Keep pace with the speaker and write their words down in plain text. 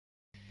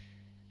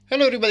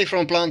Hello everybody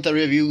from Plant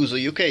Reviews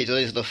UK.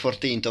 Today is the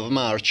 14th of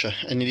March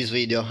and in this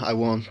video I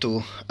want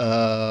to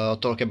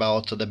talk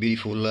about the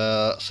beautiful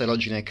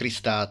Coelogyne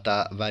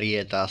cristata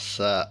varietas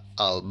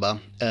alba.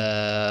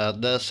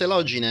 The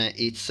Coelogyne,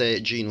 it's a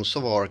genus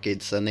of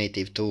orchids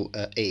native to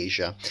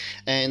Asia,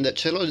 and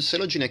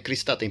Coelogyne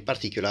cristata in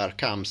particular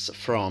comes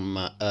from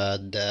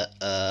the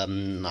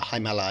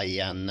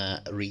Himalayan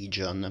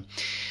region,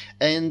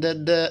 and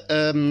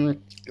the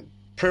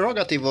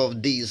prerogative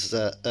of this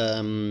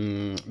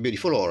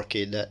beautiful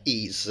orchid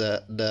is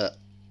the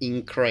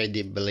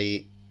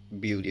incredibly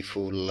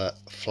beautiful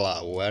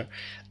flower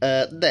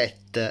that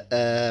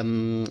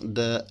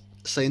the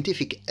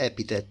scientific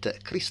epithet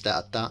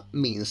cristata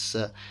means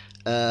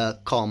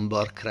comb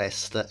or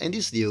crest, and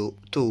is due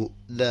to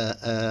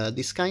the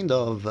this kind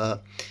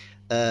of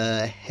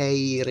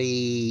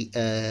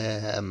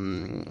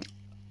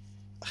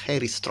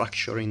hairy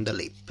structure in the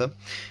lip.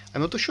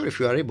 I'm not too sure if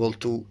you are able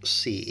to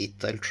see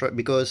it. I'll try,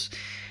 because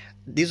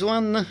this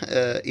one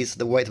is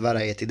the white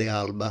variety, the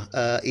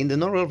alba. In the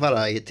normal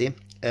variety,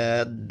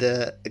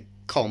 the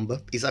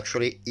comb is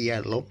actually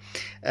yellow.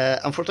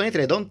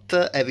 Unfortunately, I don't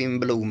have in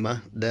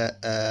bloom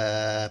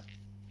the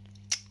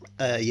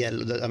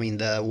yellow. I mean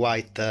the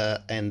white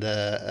and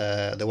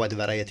the white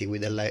variety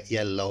with the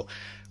yellow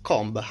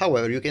comb.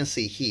 However, you can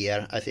see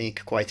here, I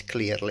think quite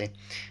clearly,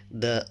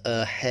 the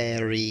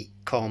hairy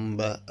comb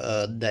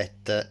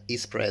that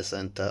is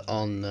present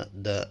on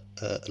the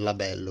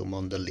labellum,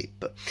 on the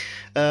lip.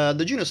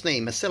 The genus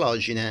name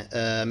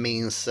Coelogyne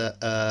means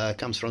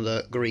comes from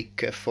the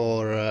Greek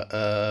for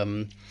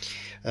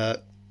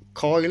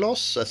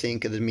koilos, I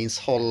think that means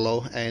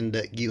hollow, and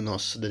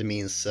gynos, that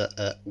means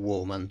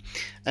woman,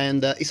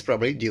 and it's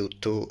probably due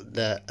to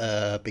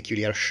the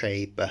peculiar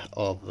shape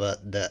of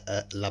the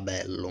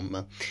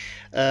labellum.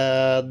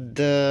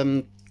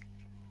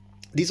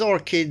 This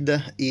orchid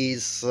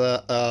is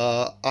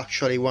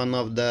actually one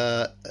of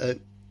the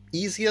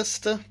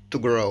easiest to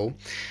grow,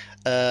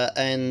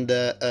 and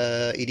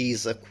it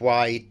is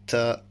quite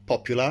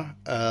popular,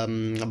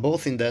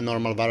 both in the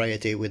normal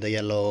variety with the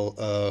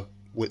yellow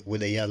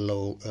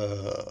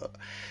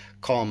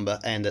comb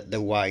and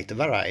the white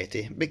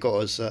variety,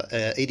 because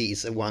it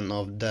is one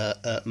of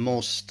the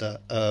most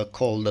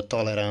cold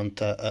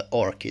tolerant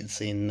orchids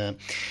in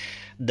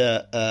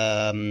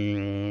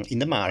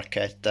the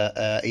market.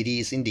 It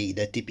is indeed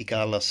a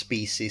typical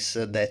species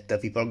that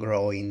people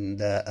grow in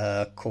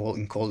the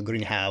cold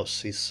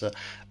greenhouses.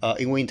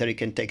 In winter it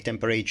can take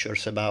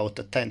temperatures about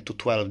 10 to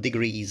 12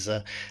 degrees,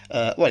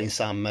 while in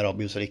summer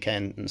obviously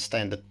can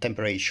stand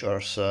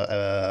temperatures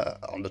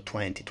on the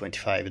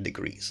 20-25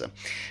 degrees.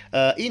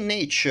 In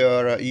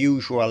nature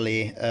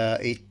usually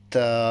it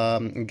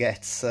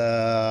gets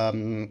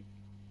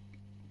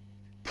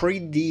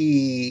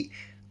pretty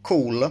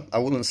cool, I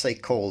wouldn't say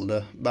cold,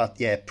 but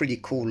yeah,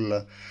 pretty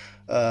cool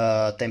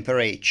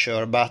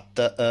temperature, but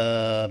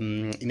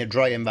in a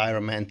dry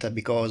environment,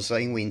 because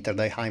in winter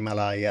the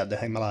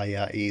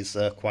Himalaya is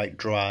quite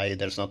dry,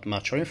 there's not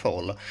much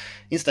rainfall.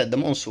 Instead, the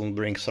monsoon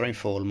brings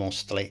rainfall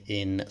mostly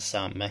in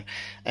summer,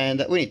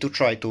 and we need to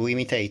try to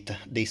imitate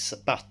this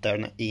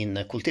pattern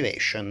in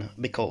cultivation,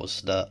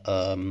 because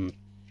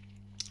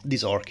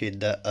this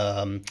orchid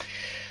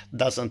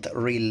doesn't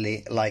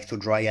really like to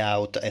dry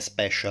out,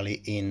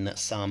 especially in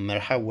summer.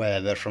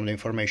 However, from the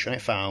information I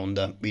found,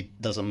 it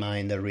doesn't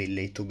mind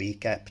really to be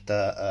kept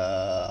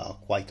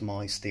quite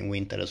moist in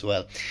winter as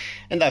well.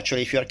 And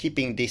actually, if you are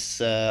keeping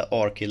this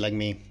orchid like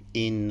me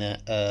in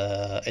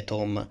at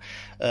home,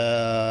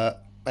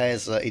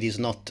 as it is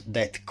not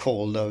that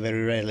cold,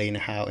 very rarely in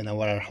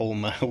our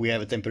home we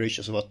have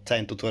temperatures of about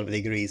 10 to 12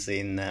 degrees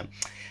in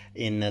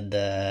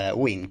the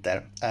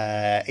winter,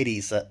 it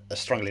is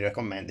strongly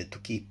recommended to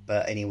keep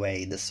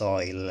anyway the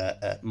soil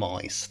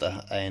moist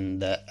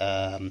and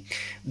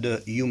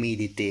the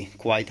humidity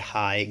quite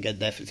high.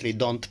 Definitely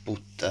don't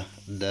put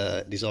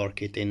this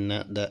orchid in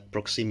the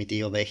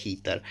proximity of a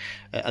heater,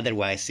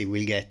 otherwise it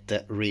will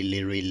get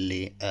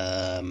really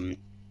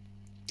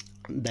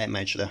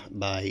damaged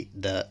by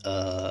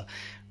the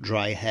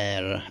dry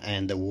air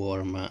and the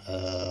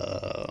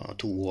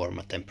too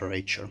warm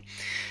temperature.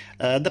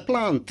 The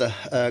plant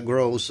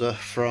grows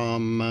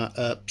from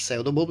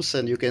pseudobulbs,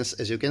 and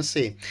as you can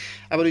see,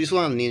 I bought this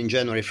one in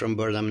January from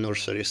Burnham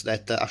Nurseries,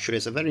 that actually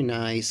has a very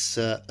nice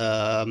range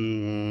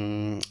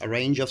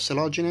of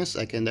Coelogynes.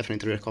 I can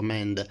definitely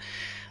recommend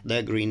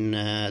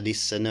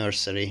this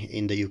nursery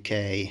in the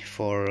UK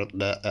for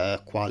the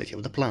quality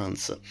of the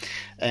plants.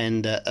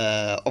 And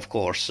of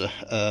course,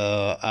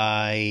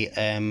 I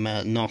am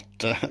not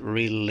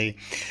really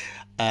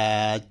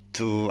I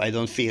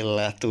don't feel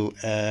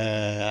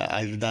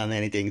I've done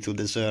anything to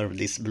deserve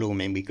this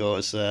blooming,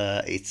 because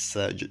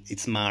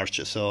it's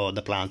March, so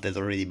the plant has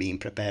already been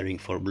preparing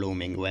for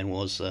blooming when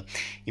was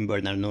in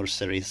Bernard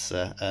Nurseries,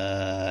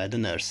 the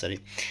nursery.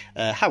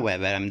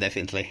 However, I'm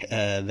definitely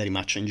very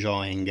much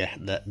enjoying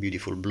the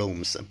beautiful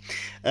blooms.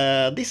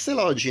 This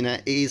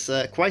Coelogyne is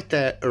quite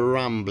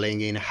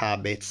rambling in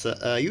habits.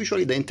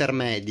 Usually the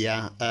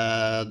intermedia,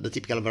 the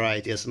typical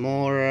variety, is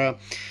more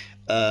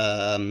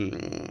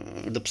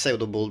the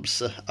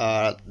pseudobulbs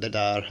are that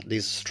are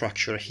this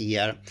structure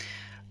here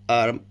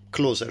are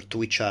closer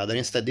to each other.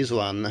 Instead, this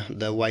one,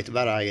 the white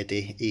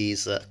variety,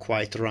 is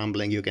quite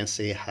rambling. You can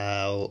see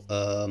how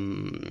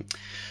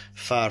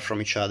far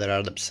from each other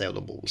are the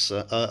pseudobulbs.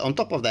 On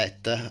top of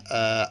that,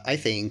 I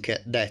think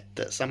that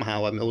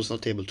somehow I was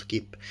not able to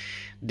keep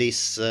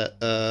this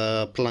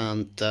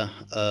plant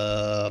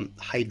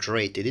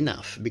hydrated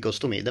enough, because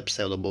to me the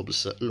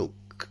pseudobulbs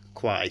look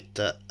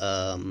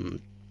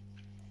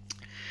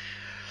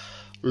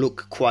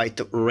quite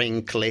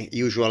wrinkly.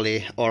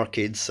 Usually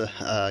orchids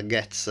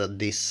gets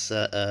this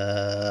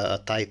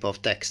type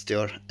of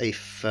texture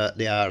if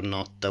they are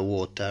not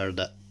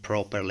watered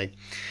properly.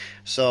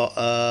 So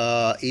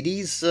it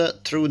is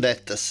true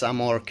that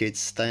some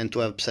orchids tend to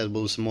have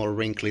pseudobulbs more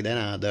wrinkly than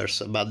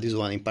others, but this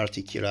one in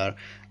particular,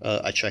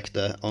 I checked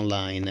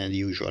online, and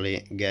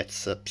usually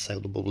gets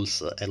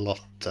pseudobulbs a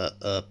lot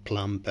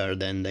plumper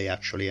than they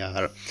actually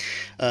are.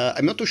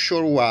 I'm not too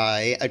sure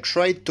why. I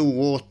tried to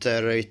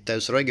water it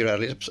as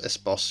regularly as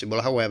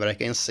possible. However, I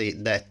can see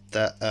that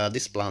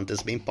this plant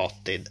has been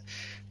potted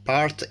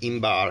part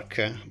in bark,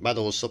 but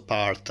also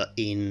part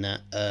in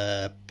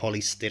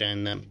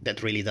polystyrene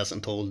that really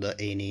doesn't hold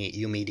any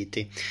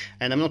humidity.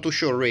 And I'm not too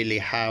sure really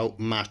how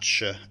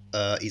much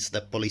is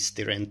the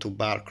polystyrene to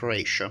bark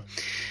ratio,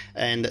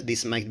 and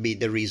this might be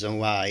the reason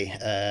why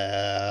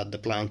the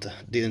plant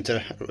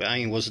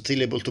was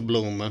still able to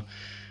bloom,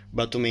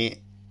 but to me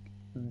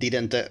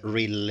didn't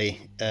really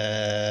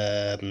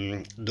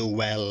do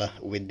well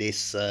with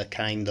this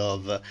kind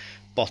of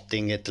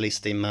potting, at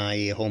least in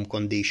my home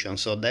condition.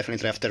 So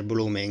definitely after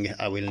blooming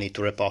I will need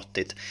to repot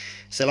it.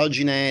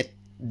 Coelogyne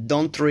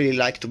don't really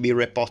like to be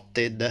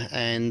repotted,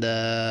 and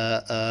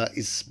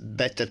it's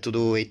better to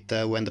do it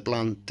when the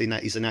plant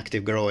is in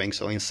active growing,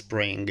 so in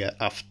spring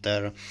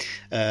after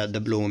the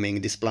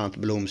blooming. This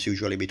plant blooms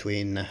usually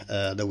between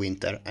the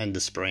winter and the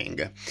spring.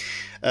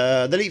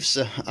 The leaves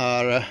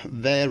are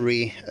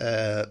very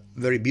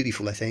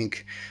beautiful. I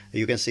think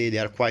you can see they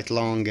are quite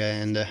long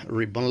and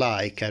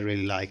ribbon-like. I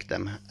really like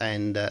them,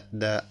 and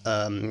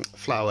the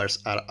flowers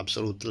are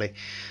absolutely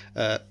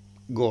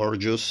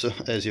gorgeous,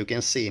 as you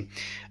can see.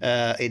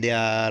 They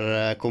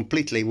are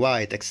completely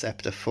white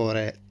except for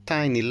a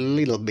tiny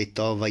little bit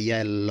of a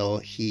yellow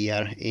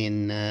here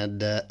in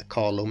the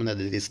column. That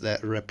is the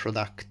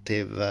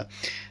reproductive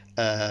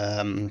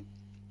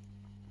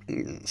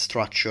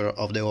structure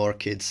of the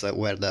orchids,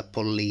 where the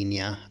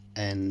pollinia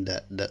and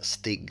the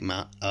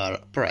stigma are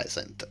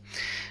present.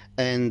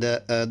 And you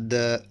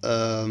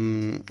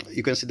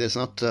can see there's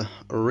not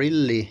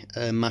really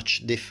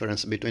much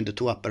difference between the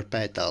two upper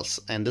petals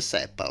and the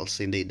sepals.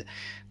 Indeed,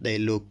 they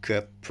look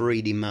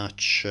pretty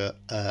much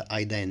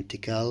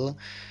identical.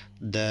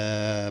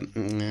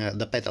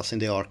 The petals in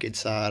the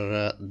orchids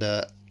are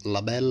the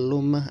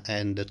labellum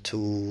and the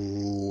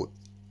two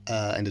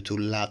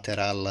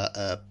lateral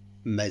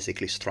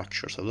basically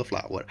structures of the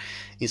flower.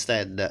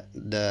 Instead,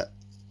 the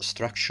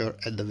structure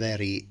at the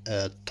very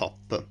top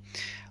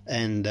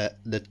and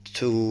the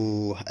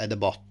two at the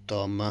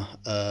bottom,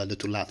 the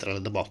two lateral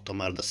at the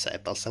bottom, are the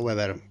sepals.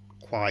 However,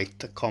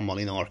 quite common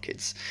in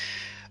orchids.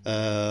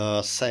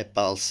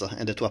 Sepals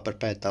and the two upper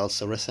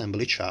petals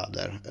resemble each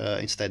other.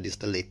 Instead, is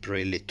the lip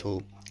really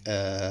to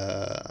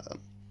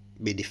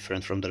be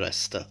different from the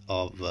rest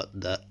of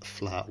the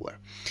flower.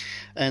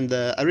 And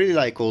I really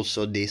like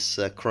also this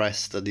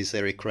crest, this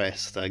airy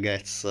crest.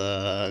 Gets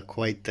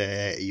quite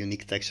a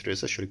unique texture.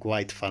 It's actually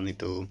quite funny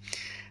to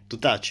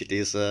touch. It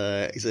is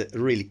a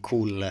really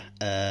cool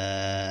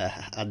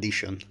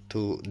addition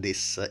to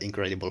this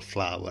incredible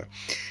flower.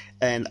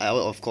 And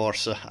of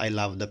course I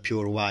love the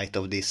pure white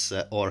of this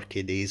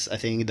orchid. Is I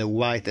think the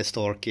whitest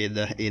orchid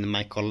in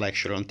my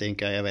collection. I don't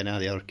think I have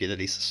another orchid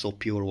that is so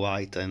pure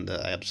white, and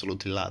I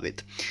absolutely love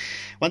it.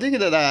 One thing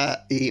that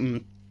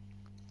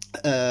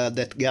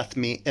that got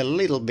me a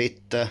little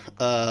bit kind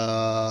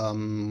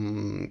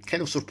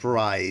of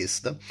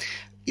surprised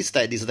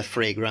instead is the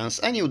fragrance.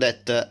 I knew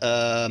that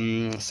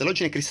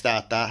Coelogyne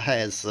cristata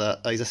is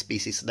a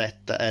species that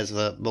has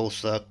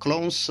both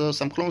clones.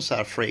 Some clones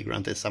are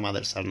fragrant and some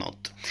others are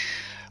not.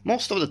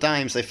 Most of the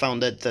times I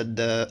found that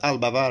the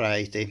alba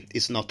variety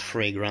is not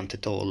fragrant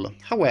at all.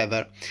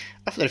 However,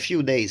 after a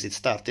few days it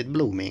started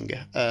blooming.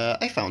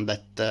 I found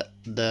that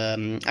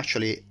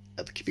actually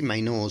keeping my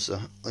nose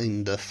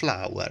in the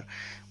flower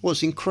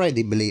was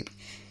incredibly,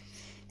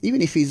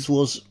 even if it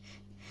was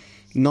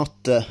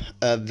not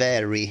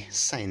very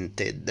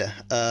scented,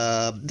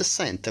 the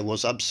scent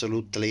was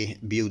absolutely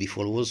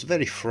beautiful. It was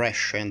very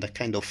fresh and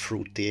kind of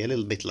fruity, a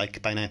little bit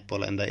like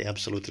pineapple, and I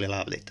absolutely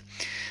loved it.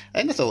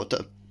 And I thought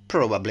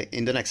probably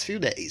in the next few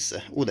days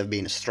would have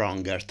been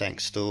stronger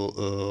thanks to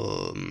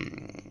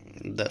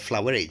the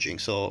flower aging,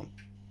 so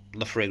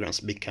the fragrance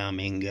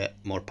becoming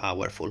more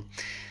powerful.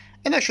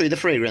 And actually the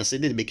fragrance,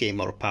 it did become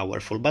more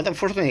powerful, but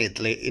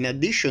unfortunately, in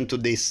addition to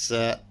this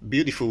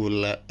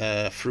beautiful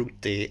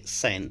fruity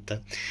scent,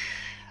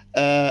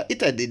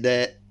 it added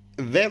a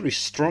very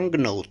strong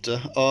note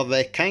of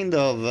a kind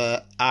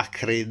of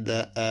acrid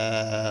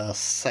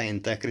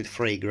scent, acrid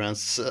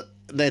fragrance,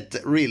 that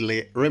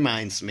really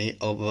reminds me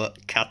of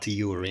cat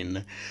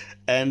urine.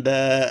 And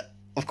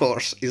of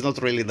course, it's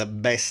not really the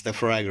best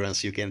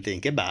fragrance you can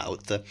think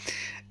about.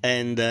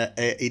 And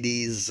it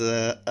is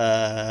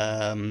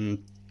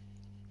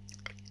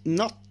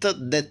not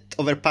that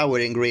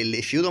overpowering, really.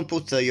 If you don't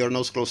put your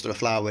nose close to the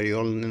flower, you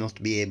will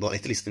not be able,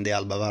 at least in the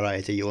alba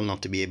variety, you will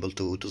not be able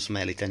to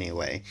smell it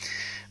anyway.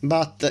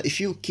 But if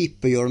you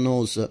keep your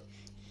nose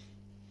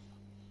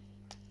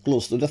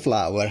close to the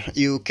flower,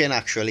 you can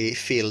actually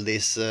feel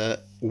this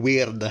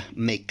weird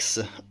mix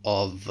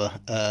of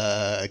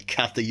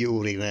cat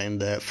urine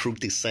and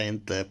fruity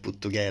scent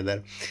put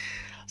together.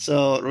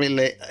 So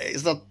really,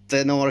 it's not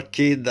an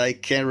orchid I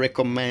can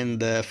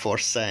recommend for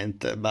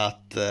scent,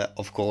 but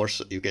of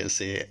course you can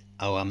see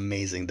how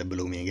amazing the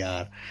blooming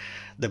are.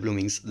 The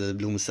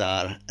blooms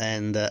are,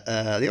 and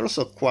they're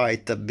also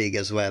quite big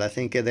as well. I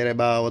think they're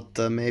about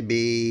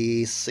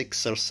maybe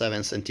 6 or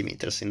 7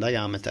 centimeters in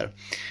diameter.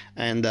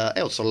 And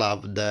I also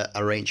love the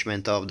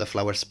arrangement of the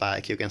flower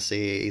spike. You can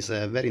see it's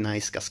a very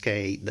nice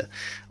cascade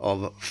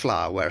of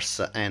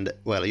flowers, and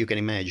well, you can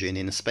imagine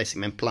in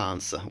specimen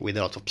plants with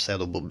a lot of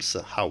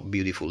pseudobulbs how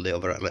beautiful the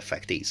overall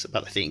effect is.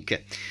 But I think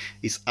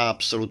it's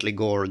absolutely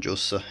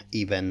gorgeous,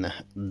 even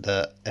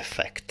the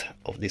effect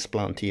of this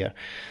plant here.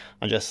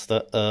 I'm just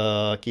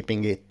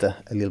keeping it a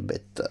little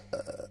bit,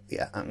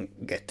 yeah, I'm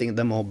getting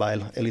the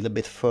mobile a little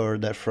bit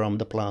further from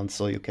the plant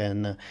so you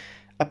can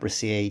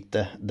appreciate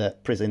the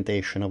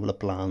presentation of the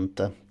plant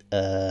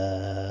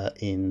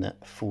in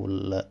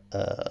full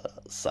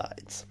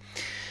size.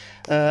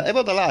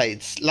 About the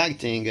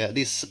lighting,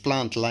 this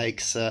plant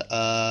likes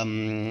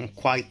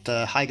quite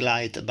high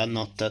light but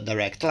not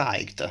direct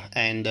light,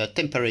 and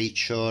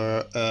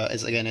temperature,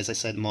 as I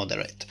said,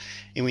 moderate.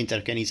 In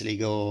winter can easily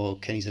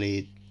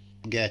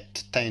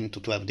get 10 to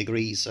 12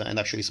 degrees, and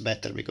actually it's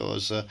better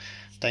because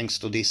thanks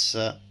to this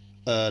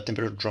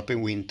temperature drop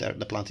in winter,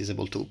 the plant is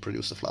able to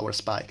produce a flower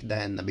spike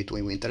then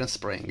between winter and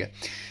spring,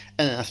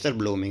 and after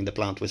blooming the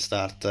plant will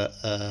start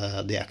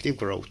the active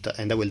growth,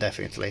 and I will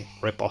definitely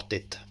repot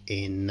it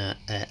in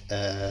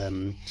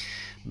a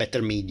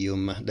better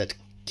medium that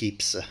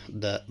keeps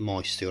the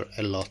moisture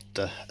a lot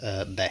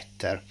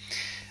better.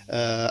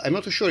 I'm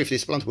not too sure if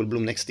this plant will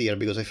bloom next year,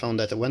 because I found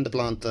that when the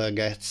plant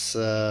gets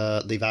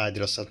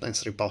divided or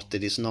sometimes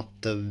repotted, it's not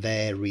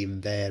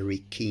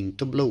very keen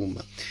to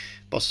bloom.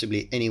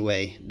 Possibly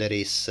anyway there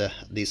is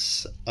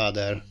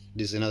another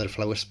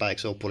flower spike,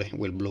 so hopefully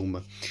will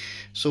bloom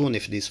soon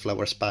if this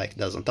flower spike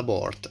doesn't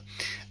abort.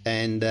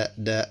 And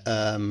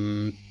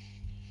the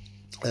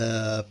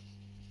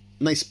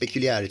nice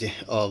peculiarity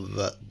of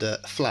the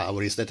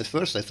flower is that at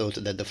first I thought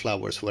that the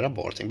flowers were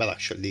aborting, but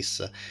actually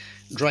this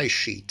dry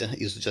sheet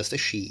is just a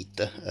sheet.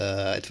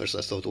 At first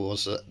I thought it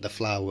was the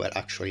flower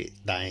actually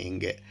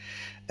dying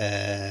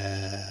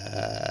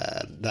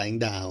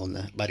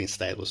down, but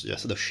instead it was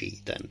just the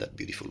sheet, and the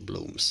beautiful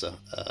blooms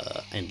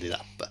ended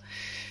up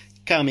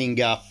coming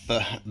up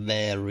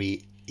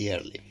very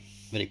early,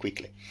 very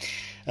quickly.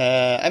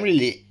 I'm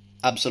really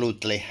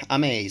absolutely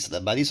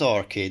amazed by this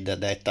orchid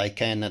that I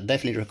can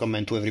definitely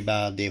recommend to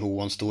everybody who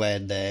wants to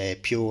add a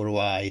pure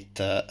white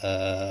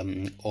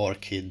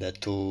orchid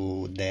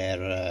to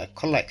their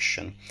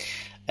collection.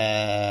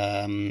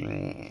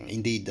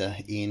 Indeed,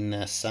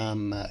 in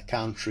some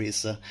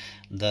countries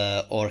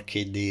the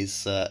orchid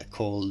is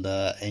called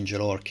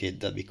angel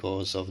orchid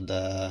because of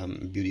the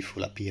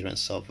beautiful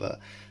appearance of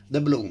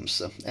the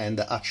blooms, and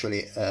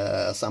actually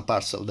some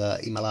parts of the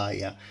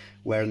Himalaya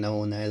were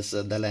known as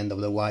the land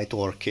of the white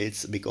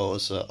orchids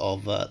because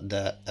of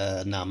the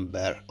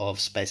number of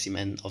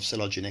specimens of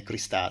Coelogyne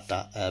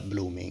cristata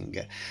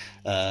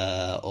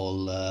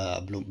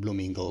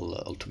blooming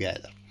all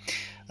together.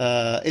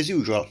 As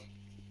usual,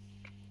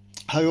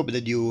 I hope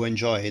that you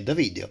enjoyed the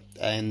video,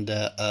 and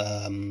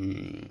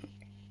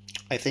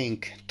I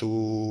think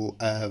to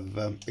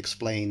have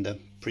explained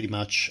pretty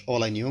much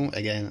all I knew.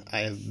 Again,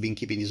 I have been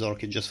keeping this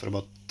orchid just for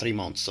about 3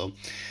 months, so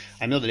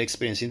I'm not that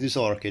experienced in this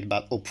orchid,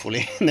 but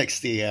hopefully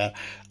next year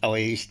I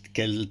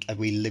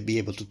will be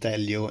able to tell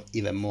you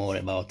even more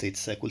about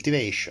its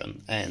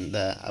cultivation, and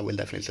I will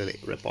definitely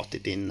repot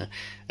it in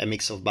a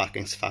mix of bark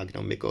and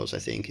sphagnum, because I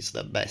think it's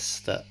the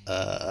best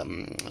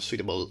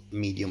suitable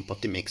medium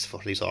potting mix for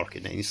this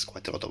orchid, and it's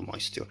quite a lot of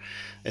moisture,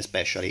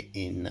 especially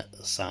in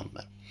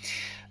summer.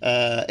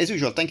 As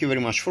usual, thank you very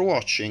much for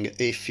watching.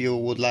 If you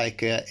would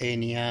like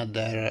any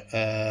other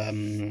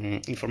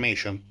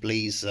information,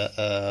 please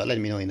let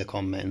me know in the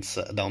comments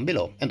down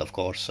below, and of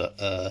course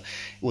it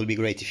would be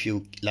great if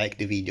you like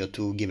the video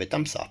to give a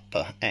thumbs up,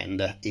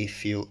 and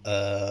if you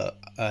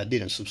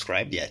didn't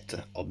subscribe yet,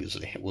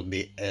 obviously I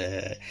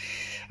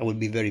would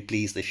be very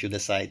pleased if you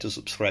decide to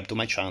subscribe to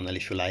my channel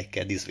if you like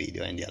this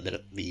video and the other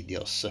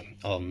videos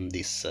on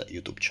this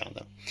YouTube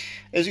channel.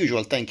 As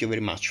usual, thank you very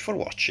much for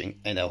watching,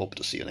 and I hope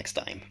to see you next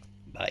time.